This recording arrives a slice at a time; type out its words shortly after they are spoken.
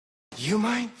You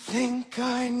might think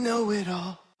I know it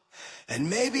all, and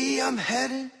maybe I'm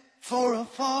headed for a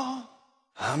fall.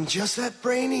 I'm just that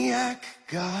brainiac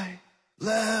guy,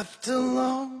 left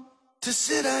alone to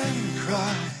sit and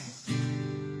cry.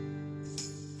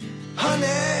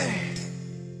 Honey,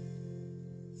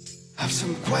 I've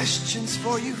some questions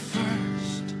for you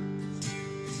first.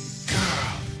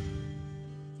 Girl,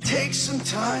 take some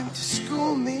time to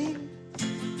school me,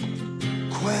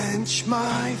 quench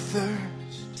my thirst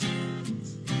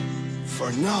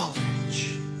for knowledge.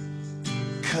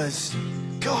 'Cause,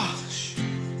 gosh,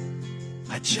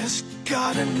 I just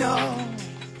gotta know.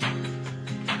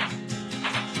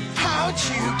 How'd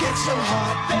you get so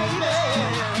hot, baby?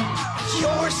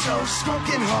 You're so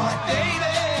smoking hot,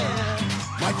 baby.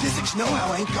 My physics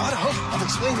know-how ain't got a hope of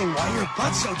explaining why your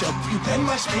butt's so dope. You bend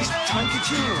my space-time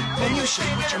continuum, then you shake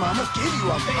what your mama gave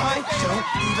you up. I don't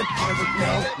even hardly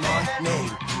know my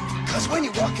name. 'Cause when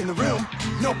you walk in the room,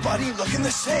 nobody looking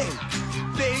the same.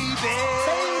 Baby,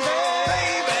 baby.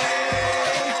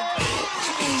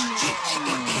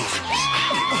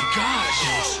 Oh gosh.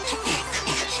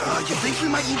 You think we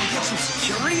might need to get some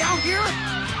security out here?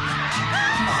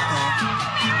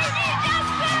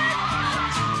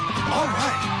 All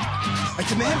right. I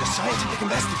demand a scientific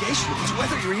investigation into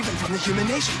whether you're even from the human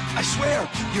nation. I swear,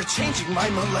 you're changing my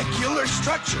molecular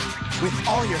structure. With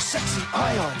all your sexy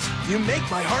ions, you make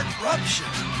my heart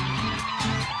rupture.